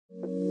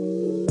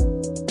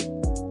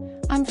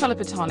I'm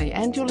Philippa Tolley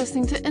and you're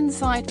listening to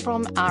Insight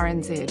from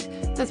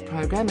RNZ. This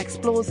program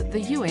explores the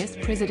US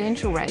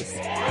presidential race.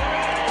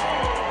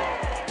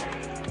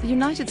 The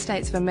United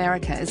States of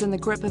America is in the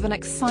grip of an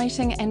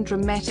exciting and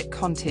dramatic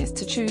contest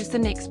to choose the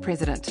next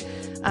president.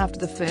 After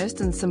the first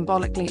and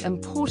symbolically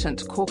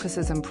important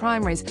caucuses and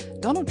primaries,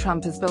 Donald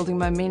Trump is building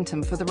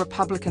momentum for the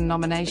Republican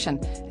nomination,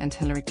 and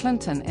Hillary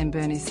Clinton and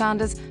Bernie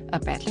Sanders are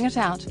battling it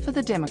out for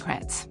the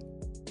Democrats.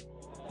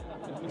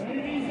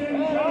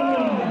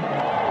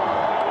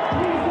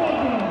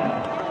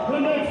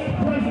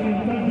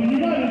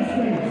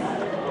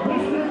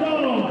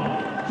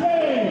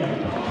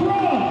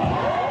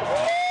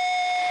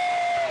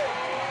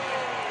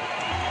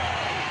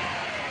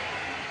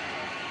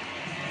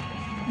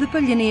 The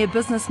billionaire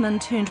businessman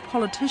turned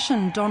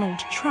politician Donald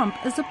Trump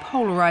is a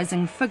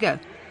polarising figure.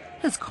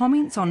 His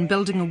comments on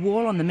building a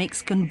wall on the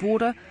Mexican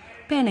border,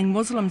 banning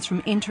Muslims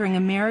from entering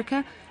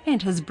America,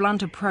 and his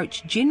blunt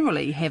approach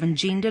generally have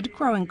engendered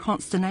growing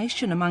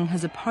consternation among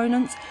his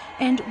opponents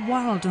and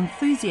wild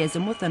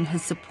enthusiasm within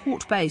his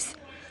support base.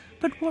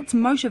 But what's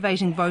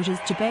motivating voters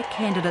to back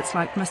candidates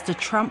like Mr.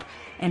 Trump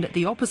and at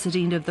the opposite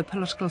end of the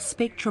political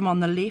spectrum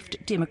on the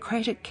left,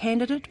 Democratic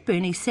candidate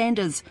Bernie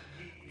Sanders?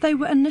 They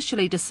were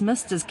initially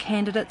dismissed as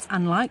candidates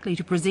unlikely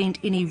to present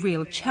any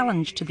real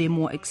challenge to their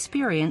more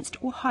experienced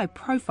or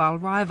high-profile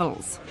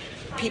rivals.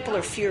 People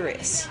are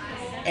furious,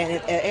 and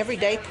an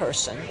everyday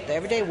person, the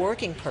everyday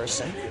working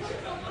person,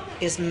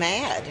 is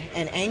mad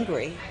and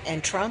angry,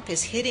 and Trump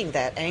is hitting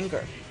that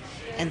anger,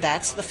 and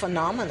that's the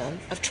phenomenon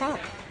of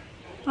Trump.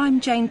 I'm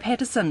Jane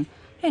Patterson,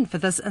 and for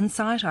this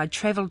insight I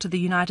travelled to the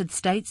United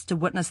States to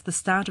witness the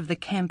start of the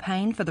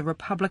campaign for the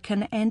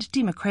Republican and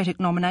Democratic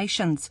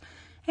nominations,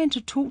 and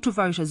to talk to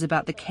voters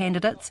about the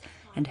candidates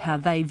and how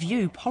they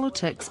view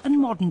politics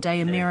in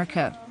modern-day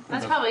America.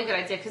 That's probably a good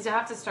idea, because you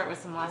have to start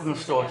with some lessons. I'm going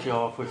to start you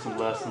off with some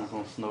lessons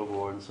on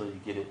snowboarding so you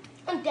get it,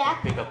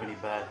 pick up any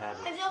bad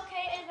habits.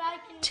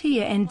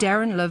 Tia and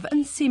Darren live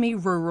in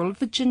semi-rural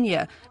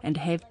Virginia and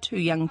have 2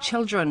 young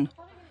children.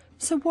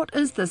 So what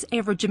is this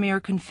average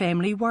American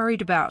family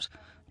worried about?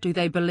 Do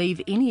they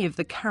believe any of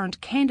the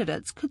current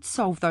candidates could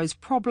solve those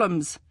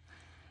problems?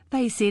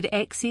 They said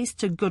access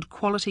to good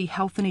quality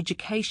health and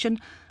education,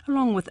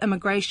 along with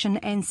immigration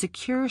and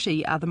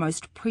security, are the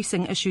most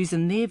pressing issues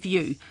in their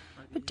view.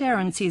 But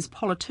Darren says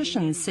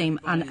politicians seem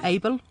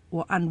unable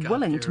or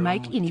unwilling to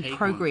make any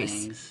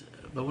progress.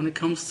 But when it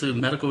comes to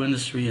medical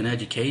industry and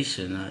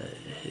education,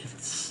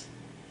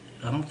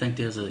 I don't think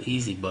there's an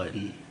easy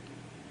button.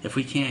 If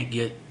we can't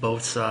get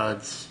both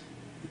sides,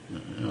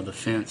 the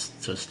fence,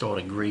 to start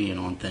agreeing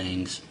on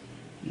things,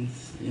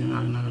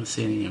 I'm not going to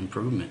see any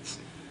improvements.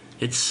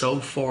 It's so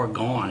far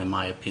gone, in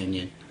my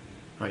opinion.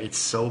 Right? It's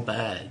so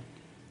bad.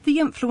 The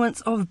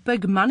influence of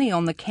big money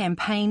on the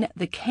campaign,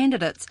 the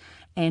candidates,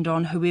 and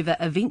on whoever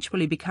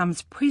eventually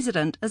becomes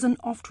president is an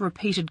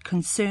oft-repeated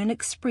concern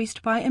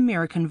expressed by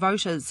American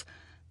voters.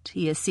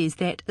 Tia says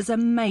that is a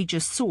major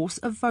source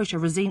of voter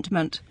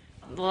resentment.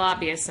 The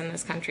lobbyists in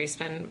this country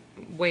spend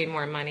way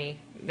more money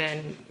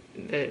than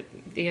the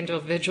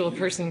individual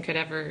person could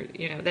ever,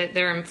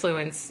 their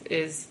influence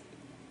is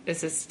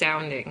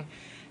astounding.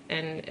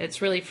 And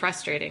it's really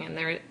frustrating, and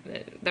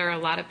there are a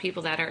lot of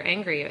people that are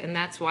angry, and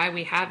that's why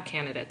we have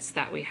candidates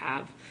that we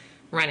have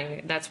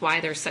running. That's why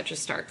there's such a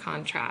stark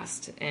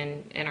contrast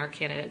in our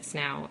candidates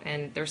now,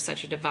 and there's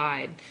such a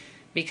divide,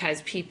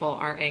 because people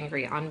are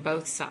angry on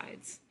both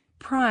sides.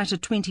 Prior to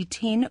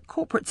 2010,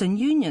 corporates and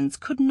unions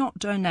could not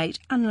donate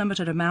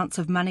unlimited amounts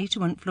of money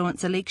to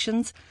influence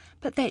elections,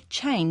 but that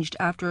changed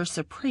after a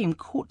Supreme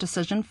Court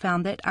decision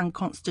found that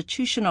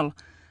unconstitutional.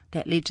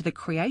 That led to the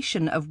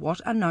creation of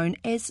what are known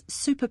as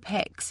super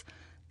PACs.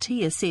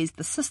 Tia says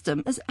the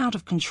system is out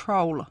of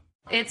control.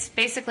 It's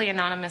basically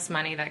anonymous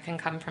money that can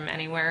come from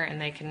anywhere,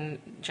 and they can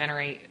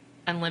generate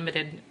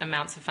unlimited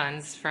amounts of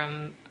funds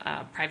from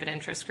private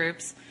interest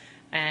groups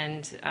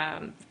and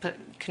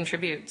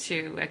contribute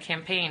to a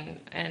campaign.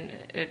 And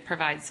it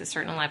provides a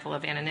certain level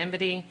of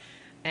anonymity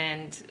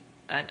and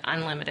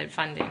unlimited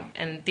funding.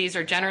 And these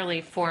are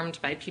generally formed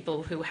by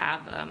people who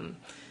have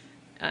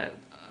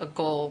a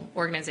goal,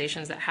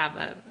 organizations that have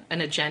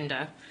an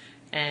agenda,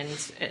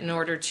 and in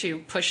order to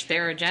push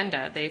their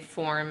agenda, they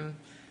form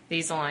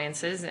these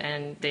alliances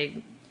and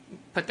they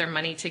put their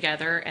money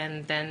together,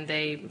 and then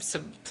they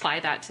supply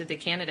that to the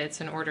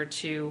candidates in order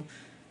to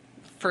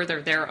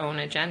further their own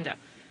agenda.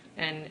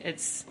 And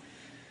it's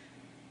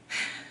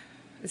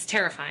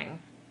terrifying.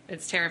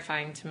 It's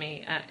terrifying to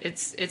me.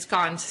 It's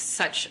gone to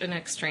such an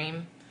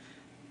extreme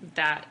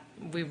that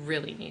we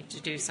really need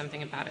to do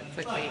something about it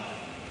quickly.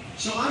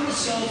 So I'm a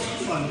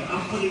self-funder.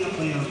 I'm putting up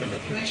my own.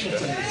 Can I show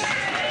this?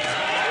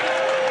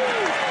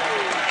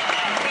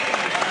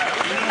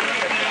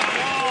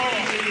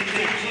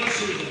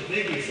 Closer to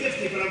maybe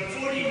 50, but I'm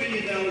 $40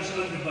 million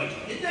under budget.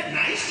 Isn't that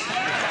nice?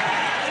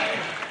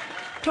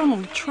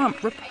 Donald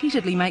Trump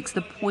repeatedly makes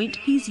the point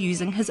he's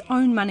using his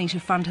own money to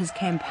fund his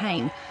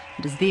campaign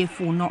and is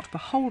therefore not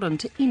beholden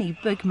to any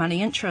big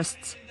money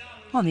interests.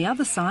 On the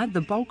other side, the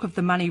bulk of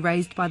the money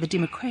raised by the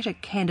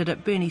Democratic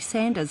candidate Bernie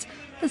Sanders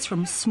is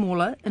from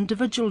smaller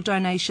individual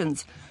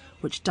donations,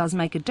 which does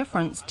make a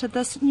difference to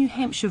this New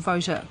Hampshire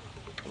voter.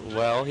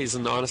 Well, he's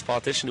an honest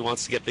politician who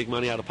wants to get big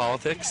money out of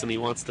politics, and he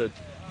wants to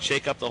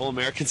shake up the whole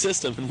American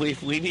system, and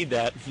we need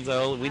that.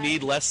 So we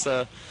need less,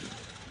 the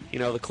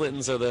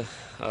Clintons are the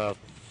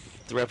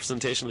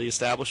representation of the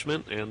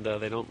establishment, and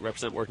they don't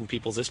represent working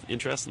people's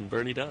interests, and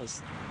Bernie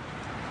does.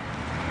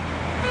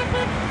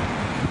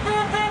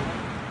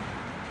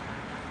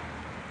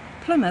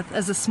 Plymouth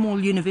is a small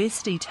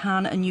university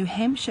town in New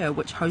Hampshire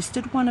which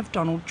hosted one of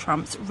Donald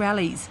Trump's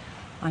rallies.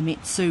 I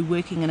met Sue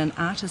working in an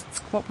artists'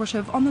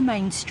 cooperative on the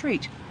main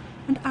street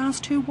and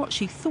asked her what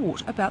she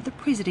thought about the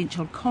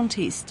presidential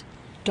contest.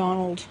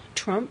 Donald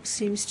Trump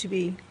seems to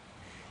be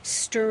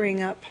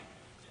stirring up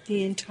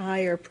the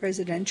entire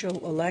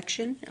presidential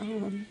election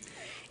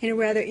in a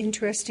rather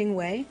interesting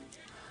way.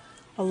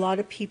 A lot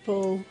of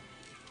people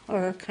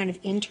are kind of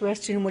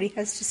interested in what he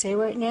has to say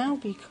right now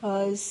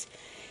because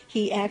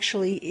he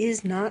actually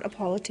is not a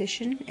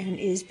politician and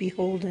is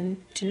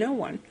beholden to no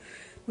one,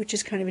 which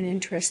is kind of an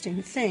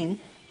interesting thing,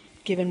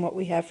 given what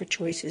we have for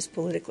choices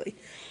politically.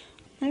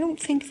 I don't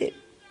think that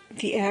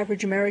the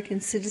average American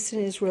citizen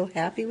is real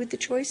happy with the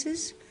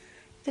choices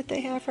that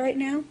they have right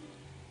now,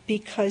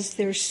 because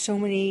there's so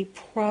many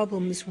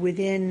problems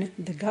within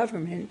the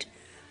government.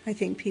 I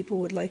think people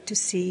would like to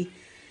see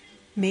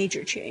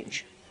major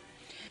change.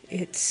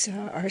 It's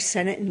our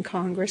Senate and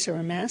Congress are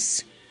a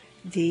mess.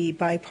 The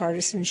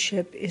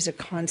bipartisanship is a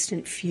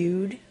constant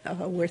feud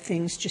where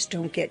things just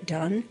don't get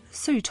done.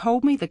 Sue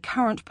told me the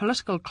current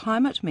political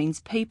climate means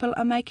people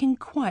are making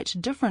quite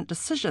different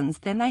decisions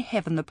than they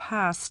have in the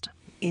past.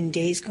 In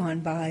days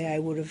gone by, I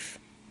would have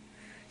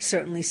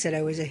certainly said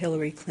I was a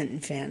Hillary Clinton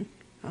fan.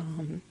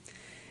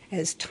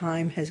 As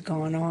time has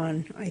gone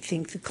on, I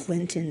think the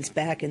Clintons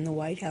back in the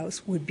White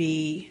House would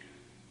be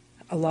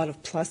a lot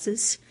of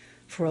pluses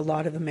for a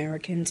lot of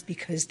Americans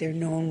because they're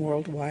known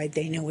worldwide.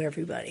 They know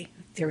everybody.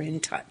 They're in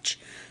touch.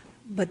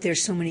 But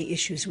there's so many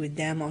issues with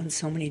them on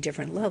so many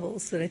different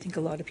levels that I think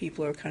a lot of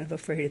people are kind of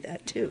afraid of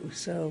that too.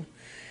 So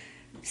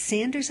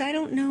Sanders, I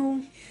don't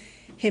know.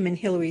 Him and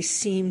Hillary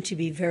seem to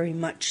be very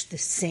much the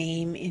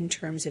same in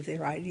terms of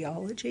their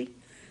ideology.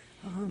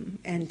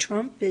 And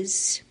Trump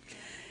is,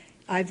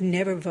 I've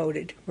never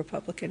voted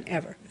Republican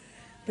ever,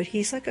 but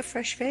he's like a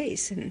fresh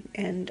face.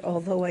 And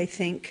although I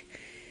think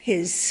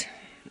his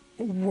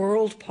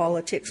world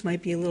politics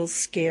might be a little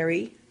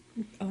scary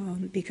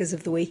because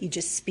of the way he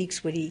just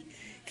speaks what he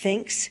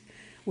thinks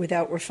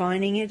without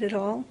refining it at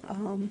all.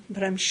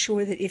 But I'm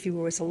sure that if he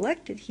was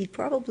elected, he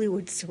probably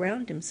would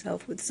surround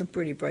himself with some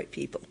pretty bright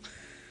people.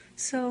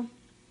 So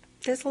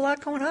there's a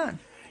lot going on.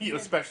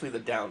 Especially the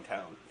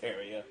downtown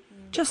area.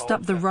 Just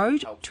up the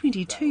road,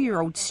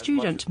 22-year-old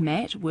student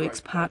Matt works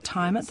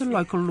part-time at the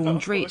local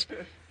laundrette.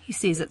 He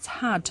says it's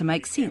hard to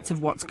make sense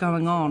of what's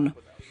going on.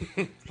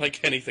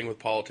 Like anything with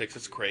politics,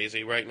 it's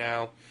crazy right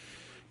now.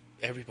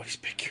 Everybody's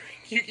bickering.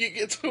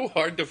 It's so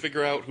hard to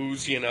figure out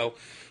who's,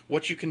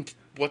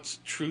 what's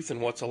truth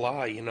and what's a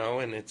lie,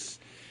 and it's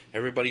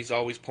everybody's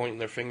always pointing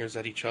their fingers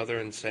at each other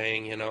and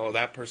saying,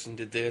 that person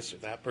did this or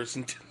that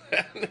person did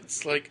that. And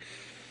it's like,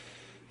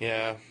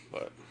 yeah,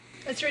 but...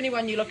 Is there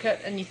anyone you look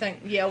at and you think,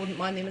 I wouldn't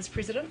mind them as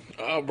president?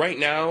 Right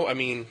now,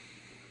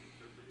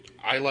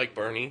 I like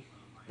Bernie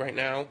right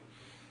now.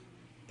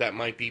 That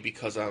might be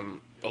because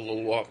I'm a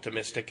little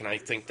optimistic and I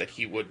think that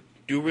he would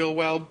do real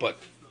well, but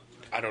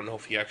I don't know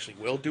if he actually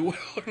will do well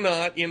or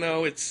not,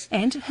 it's...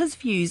 And his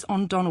views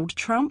on Donald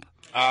Trump?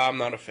 I'm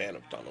not a fan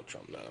of Donald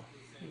Trump, no.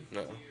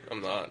 No,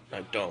 I'm not.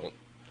 I don't.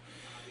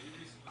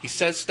 He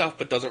says stuff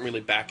but doesn't really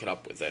back it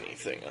up with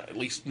anything, at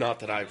least not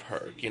that I've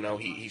heard. He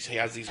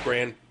has these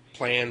grand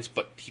plans,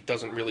 but he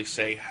doesn't really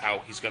say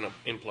how he's going to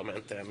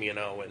implement them,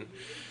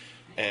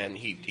 and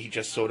he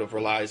just sort of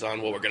relies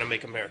on, we're going to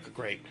make America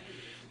great.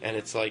 And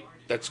it's like,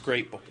 that's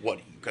great, but what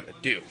are you going to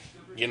do?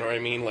 You know what I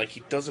mean? Like,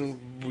 he doesn't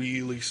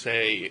really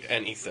say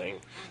anything,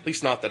 at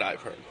least not that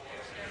I've heard.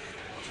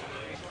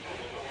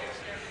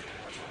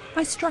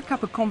 I struck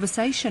up a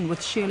conversation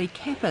with Shirley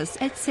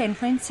Kappas at San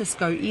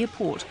Francisco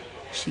Airport.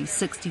 She's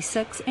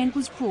 66 and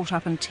was brought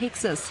up in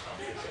Texas.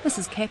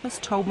 Mrs.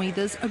 Kappas told me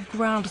there's a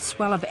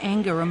groundswell of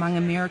anger among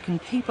American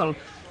people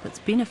that's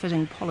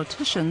benefiting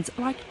politicians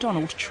like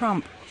Donald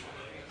Trump.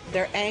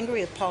 They're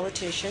angry at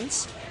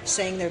politicians,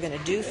 saying they're going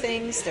to do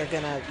things, they're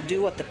going to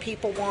do what the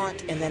people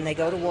want, and then they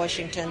go to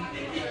Washington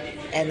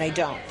and they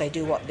don't. They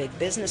do what big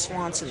business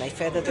wants and they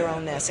feather their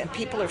own nest, and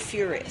people are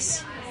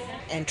furious.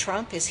 And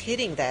Trump is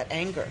hitting that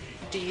anger.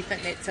 Do you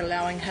think that's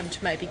allowing him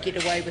to maybe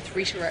get away with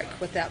rhetoric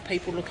without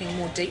people looking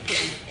more deeply,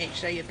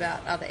 actually,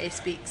 about other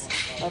aspects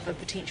of a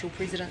potential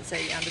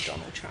presidency under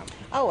Donald Trump?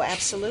 Oh,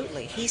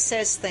 absolutely. He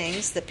says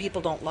things that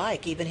people don't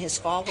like, even his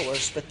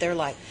followers, but they're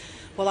like,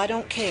 well, I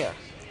don't care.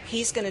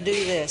 He's going to do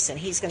this and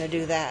he's going to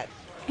do that.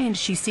 And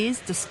she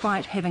says,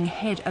 despite having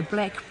had a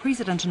black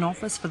president in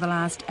office for the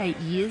last 8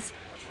 years,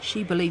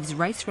 she believes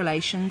race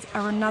relations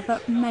are another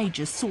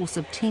major source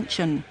of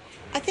tension.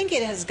 I think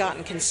it has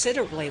gotten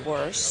considerably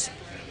worse.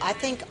 I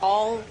think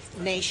all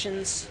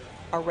nations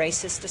are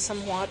racist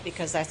somewhat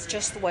because that's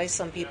just the way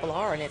some people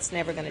are, and it's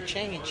never going to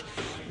change.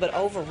 But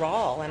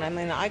overall, and I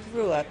mean, I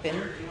grew up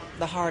in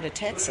the heart of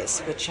Texas,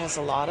 which has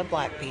a lot of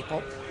black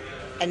people,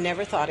 and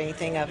never thought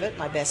anything of it.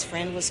 My best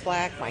friend was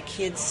black, my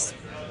kids'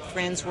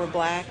 friends were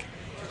black,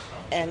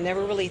 and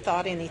never really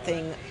thought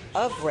anything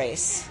of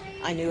race.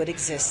 I knew it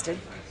existed,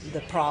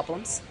 the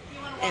problems.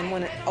 And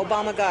when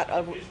Obama got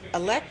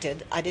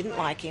elected, I didn't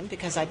like him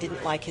because I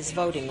didn't like his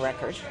voting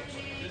record.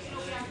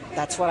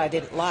 That's what I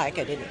didn't like.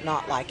 I did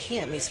not like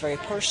him. He's very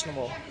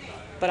personable.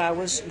 But I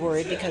was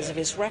worried because of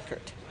his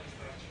record.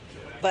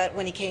 But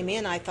when he came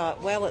in, I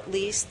thought, well, at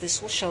least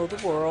this will show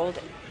the world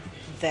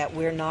that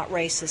we're not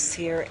racist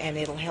here, and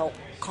it'll help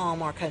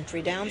calm our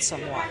country down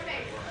somewhat.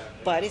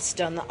 But it's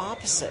done the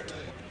opposite.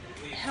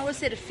 How has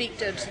that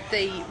affected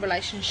the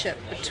relationship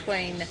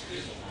between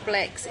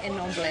blacks and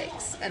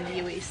non-blacks in the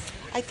US?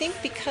 I think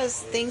because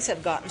things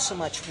have gotten so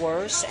much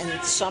worse,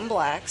 and some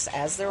blacks,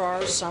 as there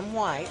are some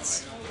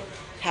whites,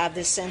 have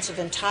this sense of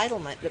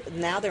entitlement, but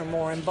now they're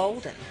more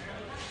emboldened,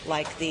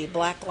 like the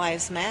Black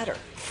Lives Matter.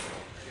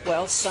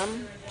 Well,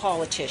 some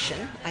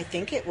politician, I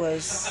think it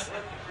was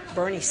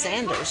Bernie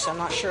Sanders, I'm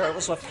not sure it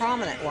was a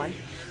prominent one,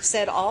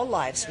 said all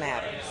lives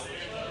matter.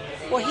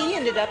 Well, he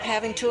ended up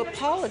having to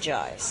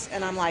apologize,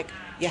 and I'm like,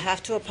 you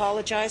have to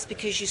apologize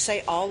because you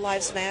say all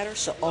lives matter,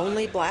 so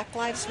only black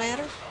lives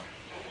matter?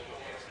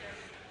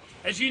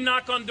 As you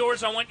knock on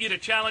doors, I want you to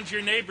challenge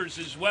your neighbors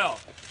as well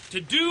to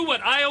do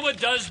what Iowa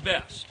does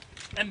best,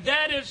 and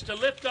that is to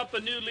lift up a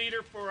new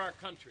leader for our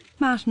country.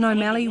 Martin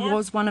O'Malley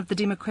was one of the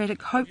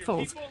Democratic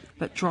hopefuls,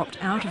 but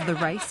dropped out of the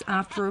race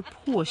after a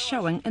poor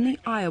showing in the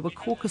Iowa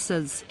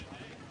caucuses.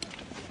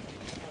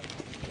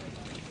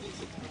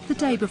 The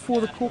day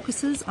before the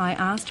caucuses, I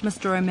asked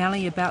Mr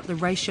O'Malley about the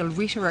racial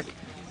rhetoric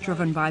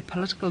driven by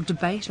political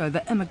debate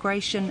over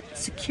immigration,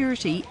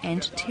 security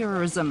and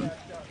terrorism.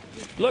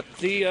 Look,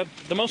 the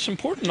most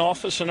important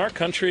office in our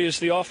country is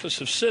the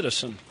office of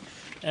citizen.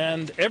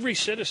 And every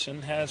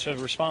citizen has a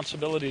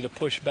responsibility to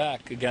push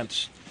back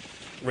against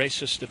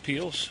racist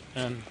appeals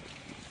and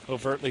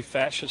overtly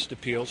fascist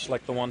appeals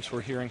like the ones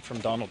we're hearing from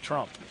Donald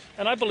Trump.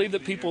 And I believe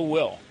that people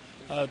will.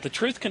 The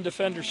truth can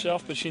defend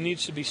herself, but she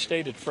needs to be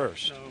stated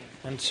first.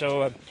 And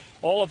so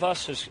all of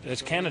us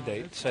as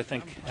candidates, I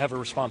think, have a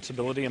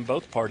responsibility in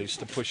both parties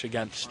to push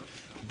against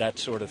that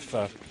sort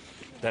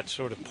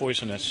of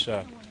poisonous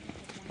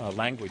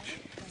language.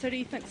 So do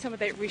you think some of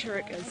that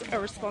rhetoric is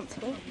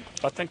irresponsible?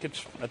 I think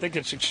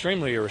it's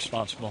extremely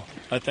irresponsible.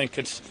 I think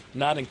it's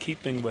not in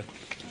keeping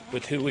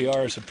with who we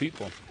are as a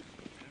people.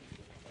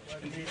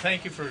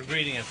 Thank you for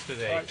greeting us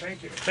today. Right,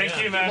 thank you.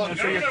 Thank you, man,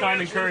 for your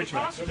kind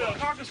encouragement.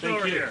 Caucus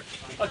Thank you. here.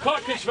 A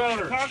caucus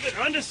voter.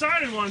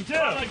 Undecided one, too.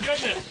 Oh, my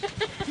goodness.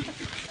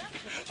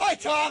 Hi,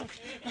 Tom.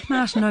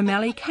 Martin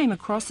O'Malley came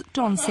across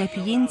Don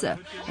Sapienza,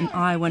 an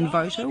Iowan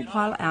voter,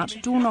 while out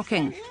door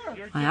knocking.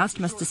 I asked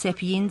Mr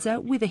Sapienza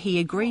whether he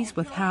agrees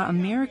with how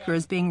America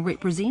is being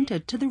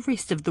represented to the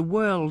rest of the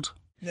world.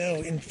 No,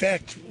 in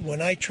fact,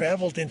 when I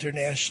traveled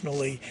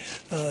internationally,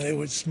 it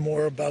was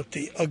more about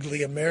the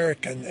ugly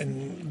American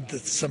and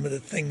some of the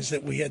things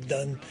that we had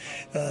done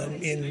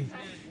in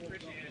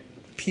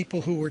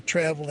people who were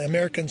traveling,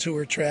 Americans who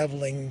were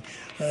traveling,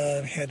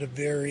 had a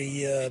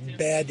very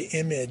bad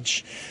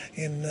image.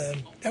 And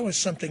that was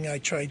something I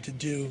tried to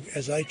do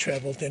as I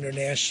traveled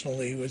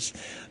internationally, was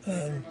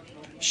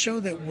show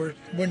that we're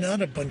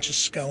not a bunch of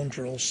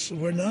scoundrels.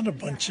 We're not a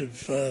bunch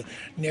of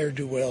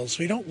ne'er-do-wells.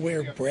 We don't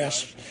wear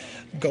brass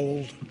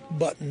gold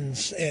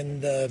buttons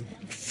and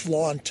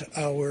flaunt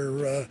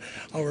our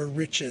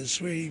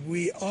riches.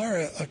 We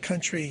are a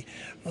country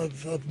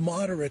of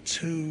moderates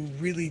who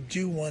really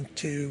do want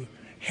to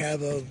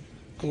have a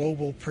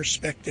global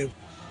perspective.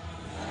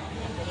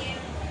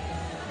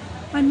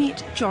 I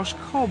met Josh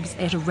Cobbs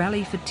at a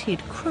rally for Ted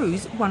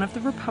Cruz, one of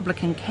the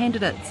Republican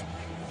candidates.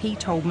 He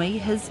told me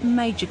his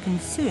major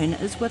concern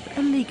is with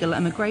illegal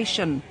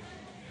immigration.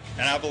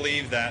 And I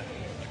believe that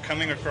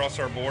coming across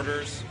our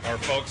borders are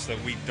folks that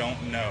we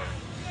don't know,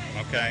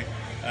 okay?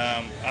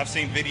 I've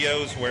seen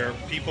videos where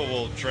people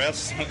will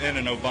dress in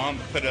an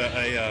put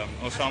a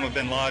Osama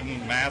bin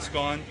Laden mask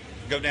on,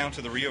 go down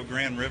to the Rio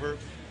Grande River,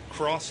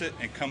 cross it,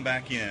 and come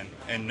back in,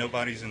 and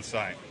nobody's in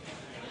sight.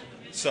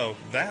 So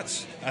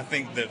that's, I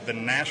think, the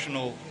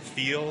national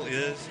feel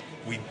is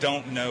we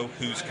don't know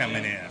who's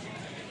coming in.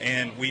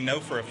 And we know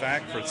for a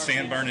fact for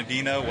San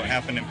Bernardino, what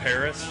happened in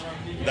Paris,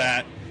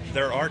 that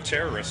there are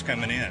terrorists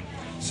coming in.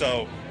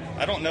 So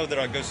I don't know that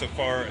I'd go so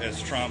far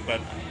as Trump, but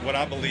what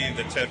I believe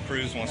that Ted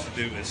Cruz wants to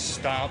do is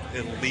stop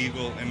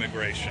illegal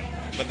immigration.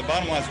 But the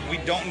bottom line is we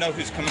don't know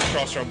who's coming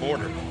across our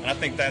border. And I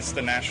think that's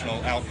the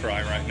national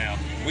outcry right now.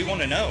 We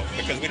want to know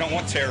because we don't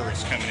want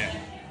terrorists coming in.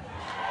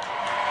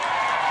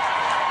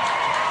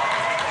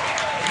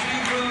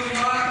 We will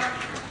not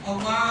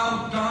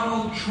allow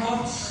Donald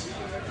Trump's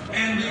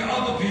and the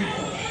other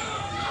people.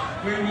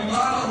 We will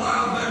not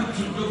allow them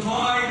to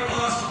divide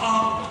us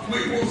up.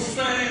 We will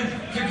stand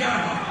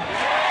together.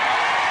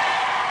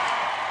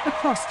 A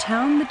Across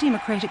town, the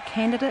Democratic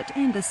candidate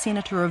and the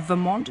Senator of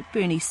Vermont,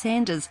 Bernie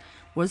Sanders,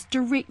 was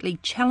directly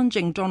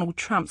challenging Donald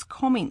Trump's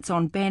comments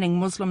on banning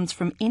Muslims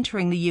from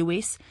entering the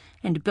US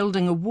and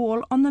building a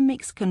wall on the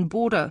Mexican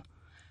border.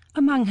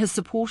 Among his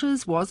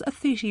supporters was a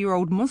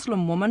 30-year-old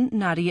Muslim woman,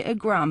 Nadia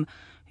Igram,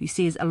 who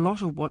says a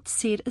lot of what's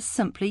said is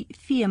simply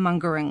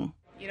fear-mongering.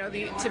 You know,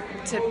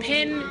 to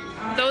pin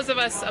those of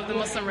us of the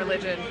Muslim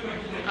religion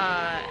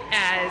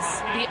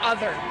as the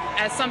other,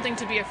 as something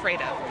to be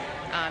afraid of.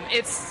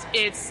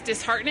 It's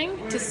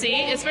disheartening to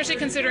see, especially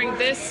considering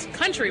this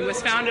country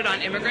was founded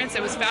on immigrants.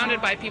 It was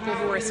founded by people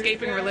who were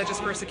escaping religious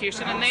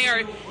persecution, and they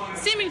are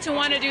seeming to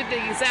want to do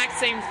the exact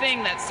same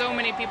thing that so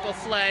many people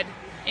fled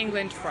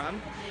England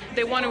from.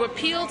 They want to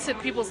appeal to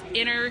people's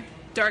inner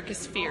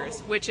darkest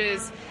fears, which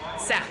is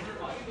sad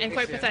and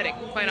quite pathetic,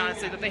 quite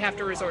honestly, that they have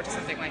to resort to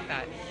something like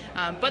that.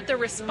 But the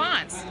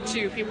response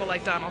to people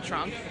like Donald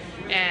Trump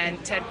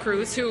and Ted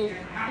Cruz, who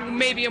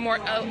may be a more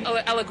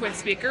eloquent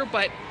speaker,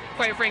 but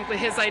quite frankly,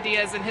 his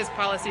ideas and his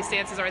policy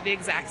stances are the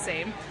exact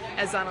same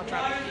as Donald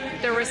Trump.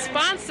 The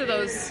response to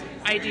those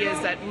ideas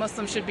that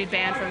Muslims should be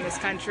banned from this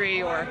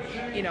country, or,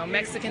 you know,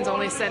 Mexicans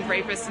only send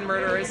rapists and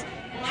murderers,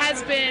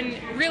 has been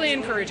really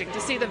encouraging.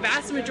 To see the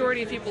vast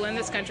majority of people in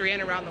this country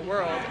and around the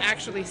world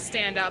actually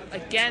stand up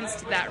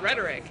against that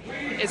rhetoric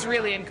is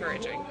really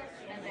encouraging.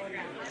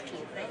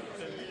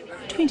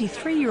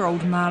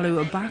 23-year-old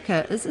Malu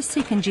Abaka is a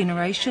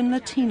second-generation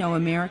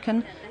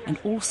Latino-American and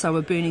also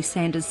a Bernie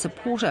Sanders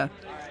supporter.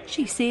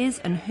 She says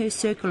in her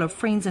circle of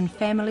friends and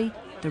family,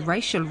 the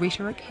racial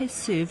rhetoric has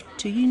served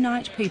to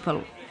unite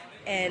people.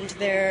 And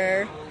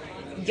they're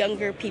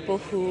younger people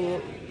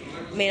who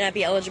may not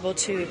be eligible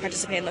to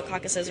participate in the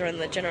caucuses or in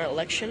the general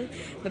election,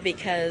 but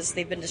because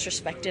they've been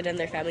disrespected and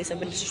their families have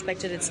been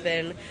disrespected, it's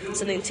been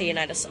something to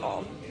unite us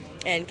all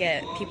and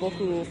get people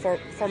who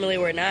formerly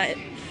were not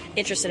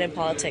interested in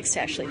politics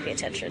to actually pay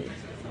attention.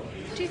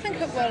 Do you think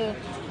it will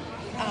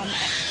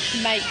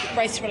make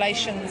race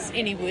relations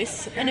any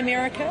worse in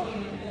America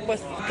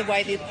with the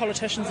way the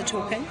politicians are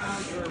talking?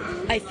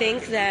 I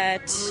think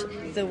that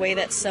the way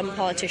that some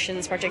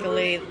politicians,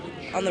 particularly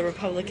on the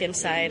Republican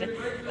side,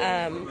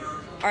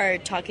 are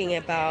talking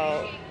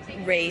about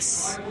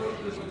race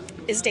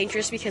is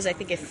dangerous, because I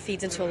think it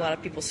feeds into a lot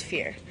of people's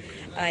fear.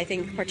 I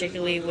think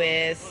particularly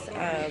with,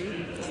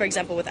 for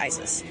example, with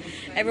ISIS.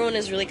 Everyone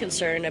is really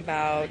concerned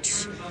about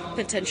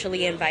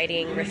potentially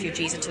inviting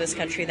refugees into this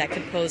country that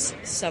could pose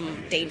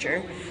some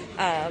danger.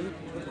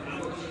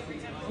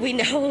 We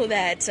know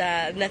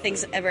that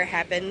nothing's ever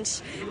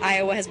happened.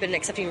 Iowa has been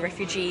accepting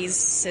refugees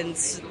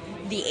since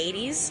the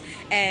 80s,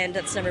 and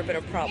that's never been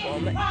a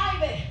problem.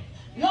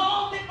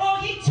 Long before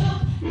he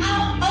took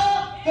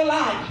out of the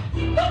life.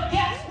 But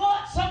guess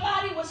what?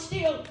 Somebody was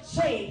still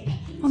saved.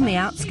 On the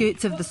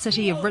outskirts of the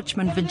city of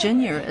Richmond,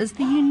 Virginia, is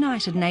the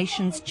United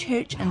Nations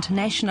Church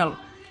International.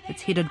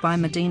 It's headed by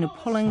Medina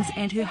Pullings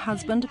and her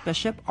husband,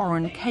 Bishop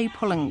Orrin K.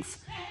 Pullings.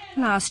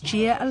 Last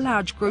year, a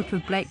large group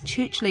of black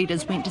church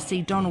leaders went to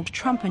see Donald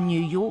Trump in New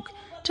York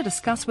to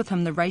discuss with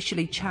him the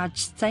racially charged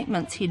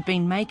statements he'd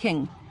been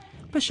making.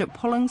 Bishop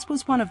Pullings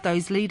was one of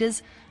those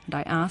leaders, and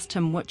I asked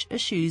him which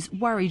issues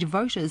worried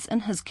voters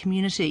in his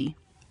community.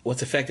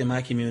 What's affecting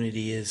my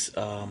community is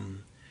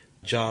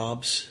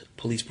jobs,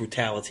 police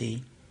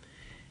brutality,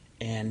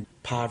 and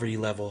poverty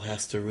level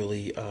has to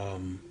really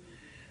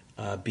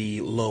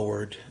be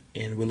lowered.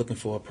 And we're looking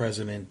for a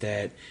president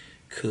that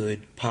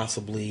could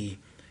possibly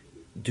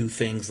do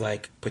things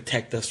like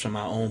protect us from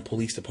our own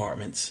police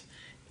departments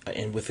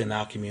and within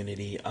our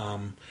community.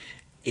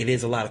 It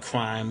is a lot of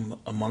crime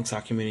amongst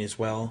our community as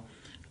well,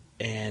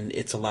 and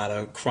it's a lot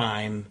of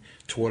crime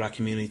toward our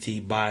community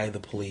by the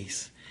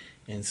police.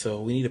 And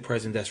so we need a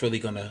president that's really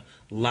going to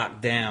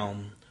lock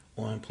down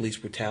on police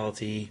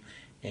brutality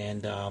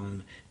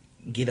and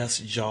get us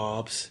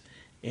jobs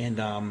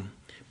and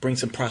bring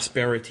some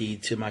prosperity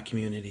to my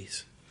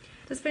communities.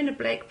 There's been a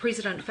black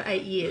president for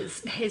 8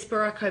 years. Has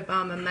Barack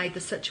Obama made the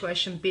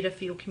situation better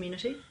for your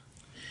community?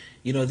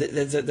 You know,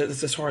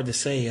 that's hard to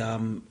say.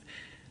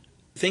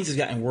 Things have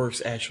gotten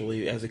worse,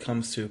 actually, as it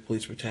comes to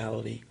police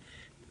brutality.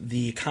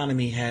 The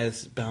economy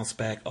has bounced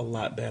back a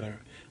lot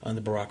better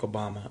under Barack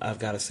Obama. I've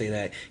got to say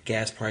that.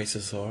 Gas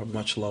prices are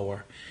much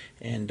lower.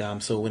 And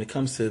so when it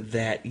comes to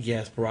that,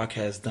 yes, Barack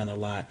has done a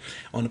lot.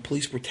 On the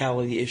police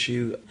brutality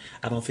issue,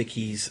 I don't think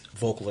he's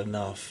vocal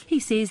enough.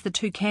 He says the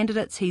two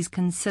candidates he's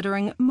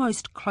considering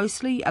most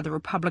closely are the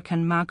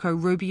Republican Marco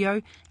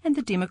Rubio and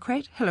the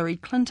Democrat Hillary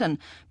Clinton,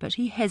 but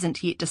he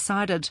hasn't yet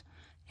decided.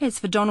 As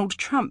for Donald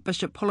Trump,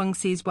 Bishop Pullings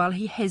says while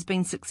he has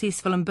been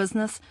successful in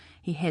business,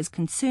 he has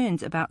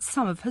concerns about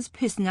some of his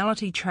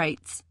personality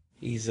traits.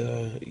 He's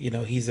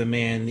a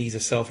man, he's a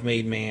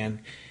self-made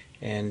man,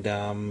 and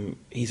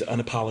he's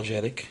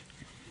unapologetic.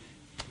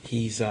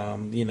 He's,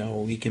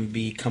 he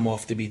can come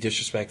off to be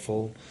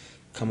disrespectful,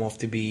 come off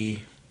to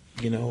be,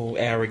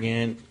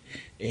 arrogant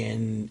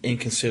and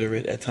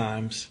inconsiderate at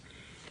times.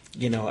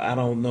 I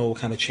don't know what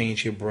kind of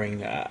change he'll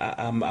bring.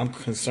 I'm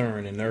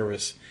concerned and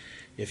nervous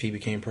if he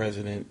became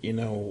president,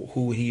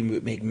 who he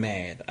would make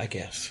mad, I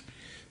guess.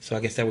 So I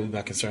guess that would be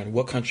my concern.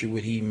 What country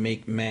would he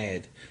make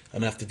mad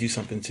enough to do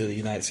something to the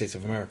United States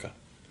of America?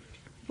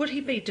 Would he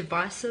be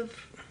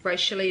divisive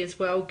racially as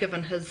well,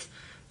 given his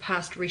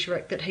past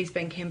rhetoric that he's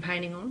been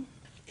campaigning on?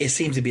 It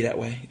seems to be that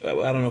way. I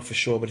don't know for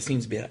sure, but it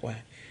seems to be that way.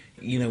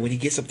 You know, when he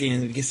gets up there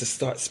and gets to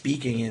start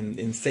speaking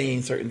and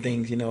saying certain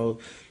things, you know,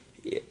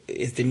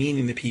 it's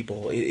demeaning to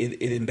people.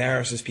 It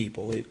embarrasses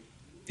people.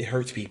 It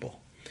hurts people.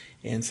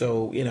 And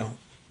so, you know,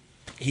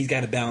 he's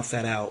got to balance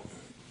that out.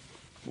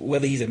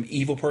 Whether he's an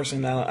evil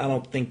person, I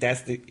don't think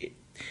that's the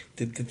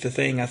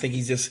thing. I think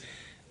he's just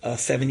a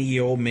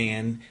 70-year-old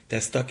man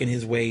that's stuck in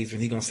his ways,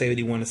 and he's going to say what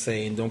he wants to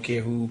say and don't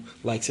care who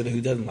likes it or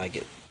who doesn't like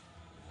it.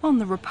 On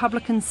the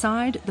Republican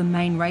side, the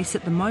main race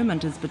at the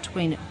moment is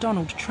between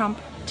Donald Trump,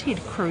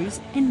 Ted Cruz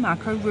and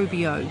Marco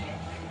Rubio.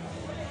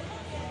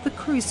 The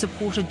Cruz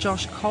supporter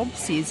Josh Cobb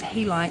says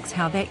he likes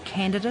how that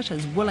candidate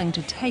is willing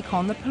to take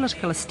on the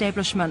political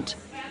establishment.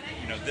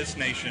 You know, this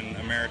nation,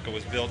 America,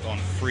 was built on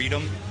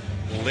freedom,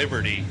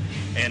 liberty,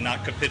 and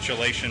not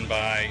capitulation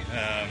by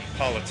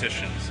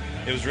politicians.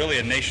 It was really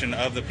a nation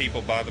of the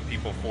people, by the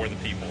people, for the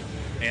people.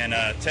 And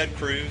Ted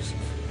Cruz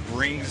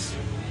brings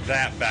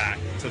that back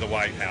to the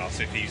White House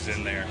if he's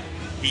in there.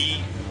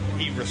 He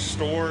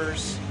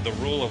restores the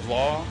rule of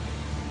law.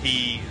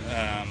 He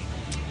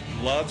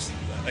loves,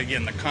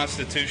 again, the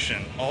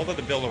Constitution, all of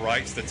the Bill of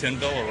Rights, the 10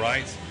 Bill of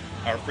Rights,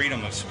 our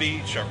freedom of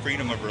speech, our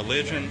freedom of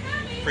religion,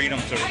 freedom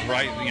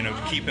to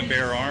keep and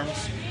bear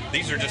arms.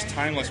 These are just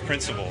timeless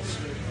principles.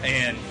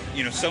 And,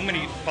 you know, so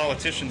many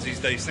politicians these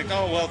days think,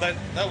 oh, well,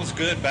 that was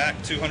good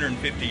back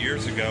 250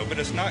 years ago, but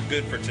it's not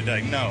good for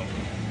today. No,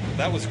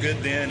 that was good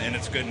then and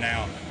it's good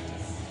now.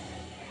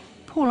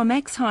 Paula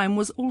Maxheim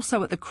was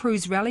also at the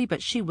Cruz rally,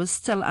 but she was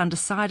still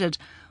undecided,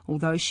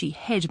 although she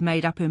had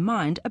made up her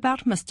mind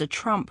about Mr.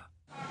 Trump.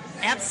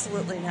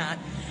 Absolutely not.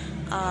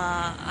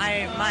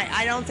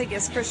 I don't think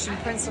his Christian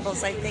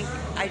principles,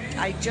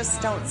 I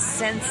just don't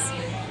sense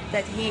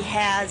that he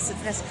has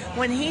this.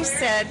 When he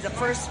said, the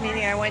first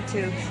meeting I went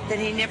to, that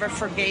he never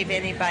forgave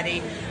anybody,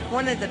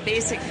 one of the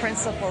basic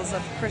principles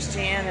of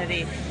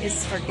Christianity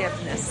is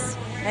forgiveness.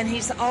 And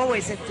he's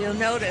always, if you'll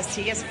notice,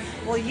 he gets,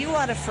 well, you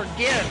ought to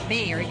forgive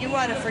me, or you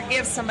ought to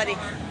forgive somebody,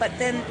 but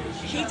then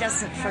he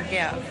doesn't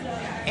forgive.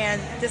 And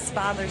this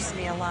bothers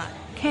me a lot.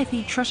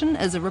 Kathy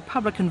Tritton is a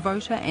Republican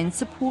voter and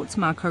supports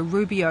Marco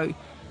Rubio.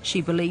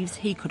 She believes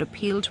he could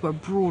appeal to a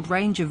broad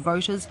range of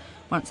voters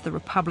once the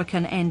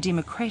Republican and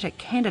Democratic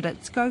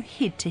candidates go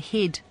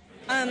head-to-head.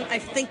 I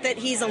think that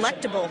he's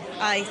electable.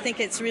 I think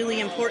it's really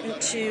important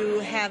to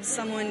have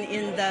someone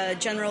in the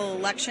general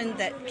election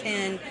that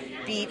can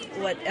beat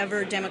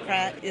whatever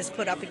Democrat is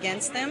put up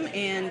against them,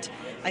 and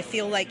I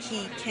feel like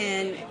he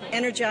can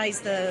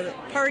energize the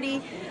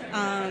party,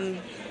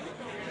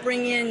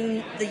 bring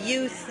in the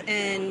youth,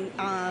 and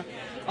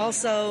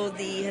also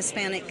the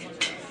Hispanic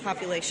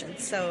population.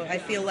 So I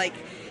feel like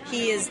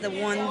he is the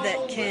one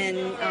that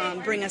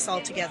can bring us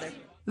all together.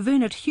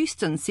 Bernard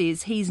Houston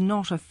says he's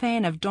not a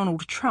fan of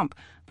Donald Trump,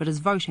 but is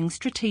voting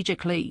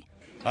strategically.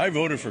 I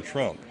voted for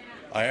Trump.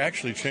 I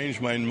actually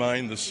changed my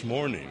mind this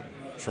morning,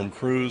 from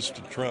Cruz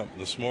to Trump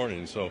this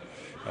morning. So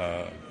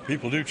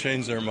people do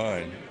change their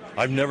mind.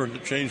 I've never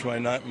changed my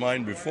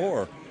mind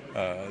before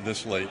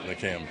this late in the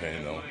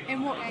campaign, though.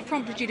 And what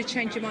prompted you to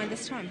change your mind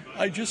this time?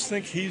 I just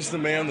think he's the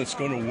man that's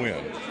going to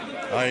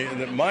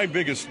win. My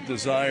biggest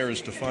desire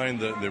is to find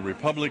the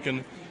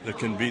Republican that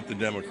can beat the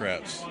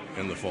Democrats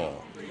in the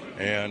fall.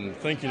 And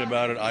thinking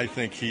about it, I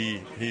think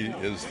he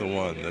is the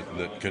one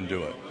that can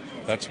do it.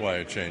 That's why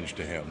I changed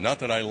to him. Not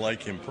that I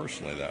like him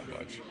personally that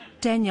much.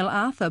 Daniel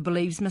Arthur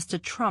believes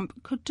Mr.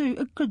 Trump could do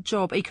a good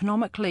job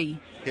economically.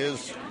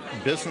 His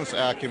business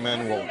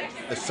acumen will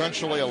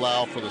essentially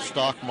allow for the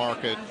stock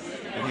market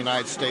in the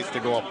United States to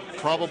go up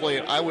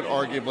probably, I would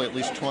arguably, at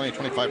least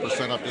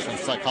 20-25% up just in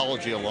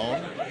psychology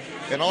alone.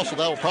 And also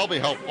that will probably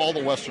help all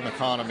the Western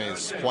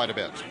economies quite a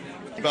bit.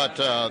 But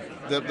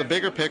the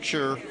bigger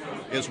picture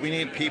is we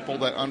need people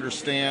that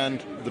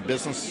understand the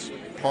business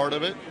part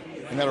of it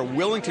and that are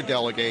willing to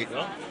delegate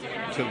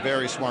to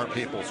very smart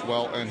people as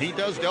well. And he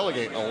does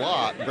delegate a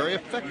lot, very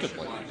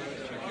effectively.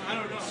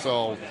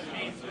 So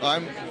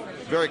I'm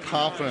very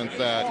confident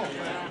that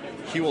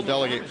he will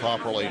delegate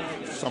properly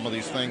some of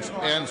these things,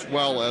 as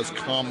well as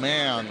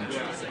command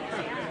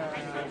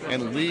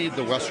and lead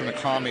the Western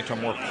economy to a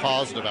more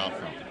positive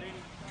outcome.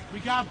 We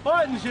got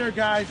buttons here,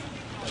 guys.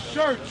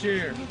 Shirts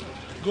here.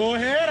 Go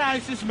ahead,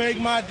 ISIS, make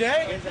my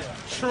day.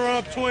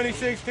 Trump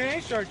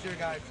 2016 shirts here,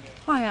 guys.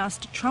 I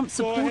asked Trump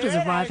supporters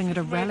arriving at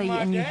a rally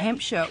in New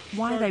Hampshire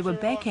why they were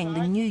backing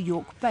the New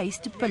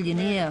York-based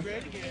billionaire.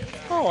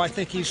 Oh, I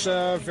think he's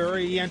a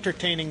very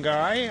entertaining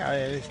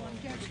guy.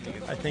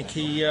 I think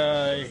he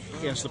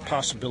has the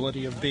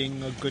possibility of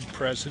being a good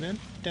president,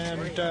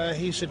 and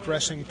he's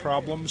addressing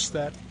problems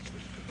that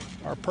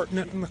are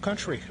pertinent in the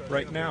country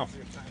right now.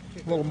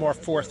 A little more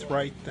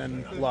forthright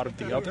than a lot of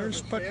the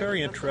others, but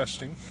very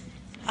interesting.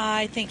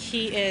 I think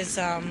he is,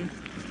 I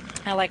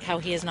like how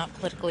he is not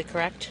politically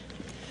correct.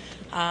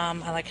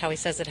 I like how he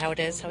says it how it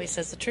is, how he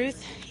says the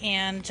truth.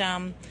 And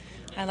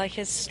I like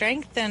his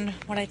strength and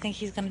what I think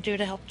he's going to do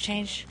to help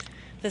change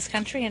this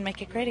country and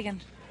make it great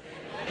again.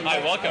 Hi,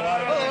 welcome.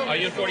 Are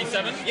you in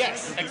 47?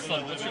 Yes.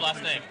 Excellent. What's your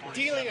last name?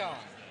 DeLeon.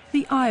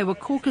 The Iowa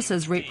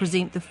caucuses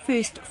represent the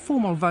first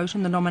formal vote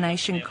in the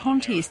nomination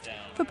contest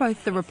for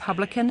both the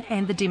Republican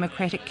and the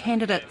Democratic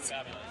candidates.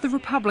 The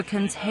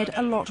Republicans had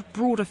a lot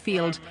broader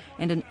field,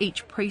 and in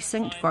each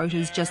precinct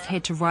voters just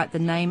had to write the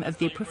name of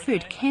their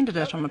preferred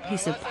candidate on a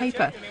piece of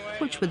paper,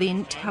 which were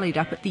then tallied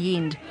up at the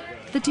end.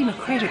 The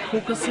Democratic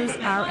caucuses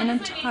are an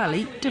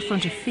entirely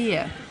different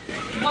affair.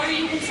 What are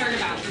you concerned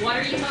about? What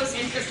are you most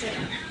interested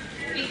in?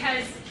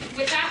 Because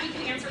with that, we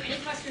can answer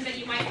any question that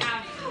you might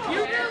have.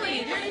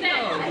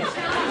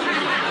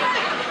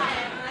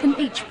 In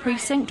each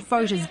precinct,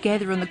 voters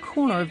gather in the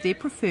corner of their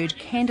preferred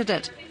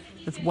candidate.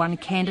 If one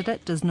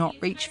candidate does not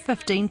reach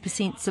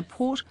 15%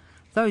 support,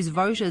 those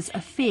voters are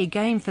fair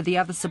game for the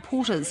other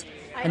supporters.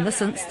 In this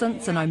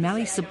instance, an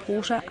O'Malley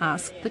supporter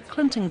asked the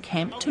Clinton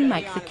camp to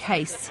make the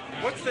case.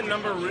 What's the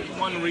number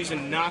one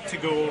reason not to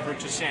go over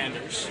to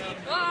Sanders?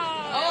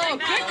 Oh,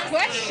 good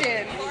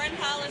question. Foreign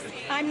policy.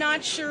 I'm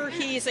not sure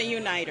he's a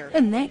uniter.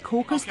 In that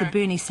caucus, the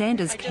Bernie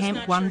Sanders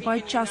camp won by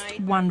just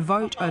one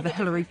vote over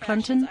Hillary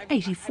Clinton,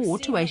 84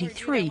 to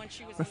 83,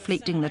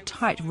 reflecting the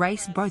tight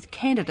race both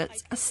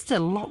candidates are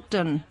still locked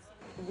in.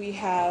 We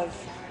have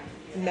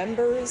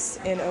members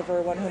in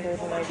over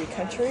 190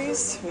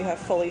 countries. We have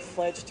fully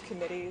fledged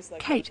committees.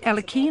 Kate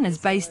Alakian is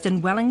based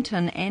in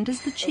Wellington and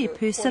is the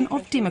chairperson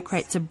of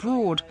Democrats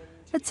Abroad.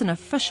 It's an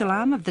official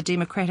arm of the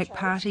Democratic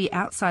Party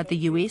outside the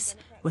US,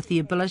 with the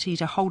ability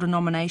to hold a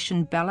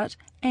nomination ballot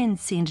and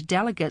send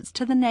delegates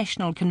to the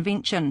National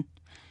Convention.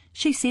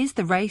 She says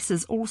the race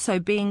is also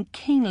being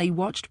keenly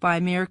watched by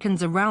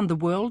Americans around the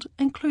world,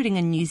 including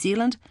in New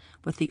Zealand,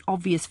 with the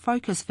obvious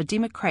focus for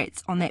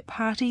Democrats on that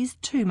party's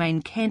two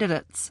main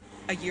candidates.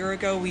 A year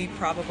ago, we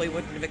probably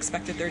wouldn't have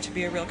expected there to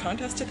be a real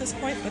contest at this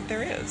point, but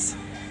there is.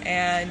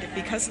 And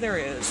because there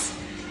is,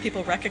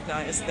 people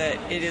recognize that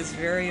it is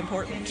very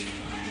important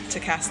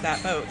to cast that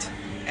vote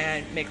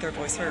and make their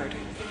voice heard.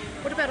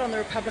 What about on the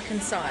Republican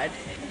side?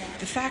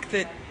 The fact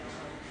that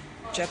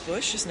Jeb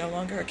Bush is no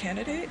longer a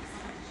candidate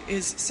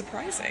is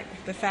surprising.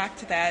 The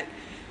fact that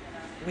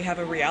we have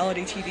a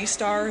reality TV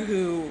star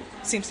who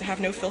seems to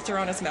have no filter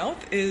on his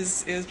mouth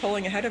is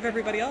pulling ahead of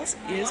everybody else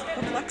is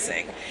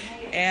perplexing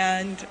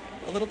and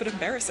a little bit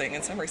embarrassing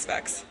in some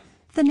respects.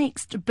 The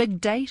next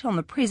big date on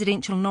the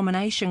presidential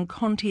nomination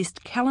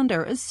contest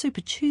calendar is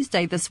Super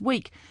Tuesday this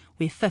week,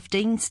 where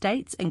 15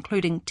 states,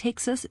 including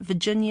Texas,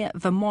 Virginia,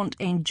 Vermont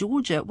and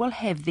Georgia, will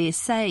have their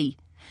say.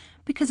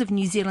 Because of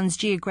New Zealand's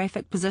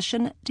geographic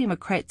position,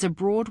 Democrats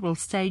Abroad will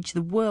stage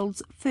the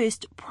world's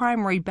first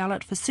primary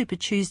ballot for Super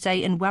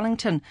Tuesday in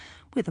Wellington,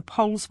 where the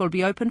polls will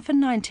be open for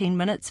 19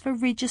 minutes for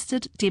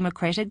registered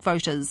Democratic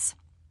voters.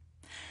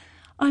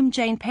 I'm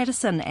Jane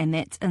Patterson, and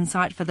that's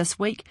Insight for this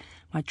week.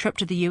 My trip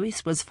to the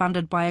US was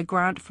funded by a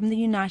grant from the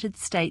United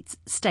States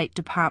State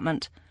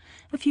Department.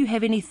 If you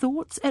have any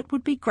thoughts, it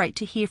would be great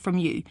to hear from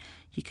you.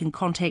 You can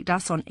contact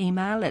us on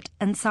email at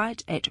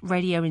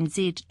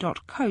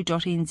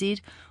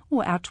insight@radionz.co.nz,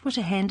 or our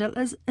Twitter handle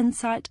is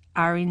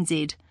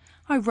InsightRNZ.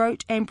 I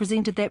wrote and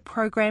presented that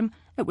program.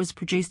 It was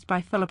produced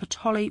by Philippa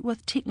Tolley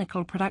with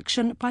technical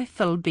production by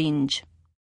Phil Benge.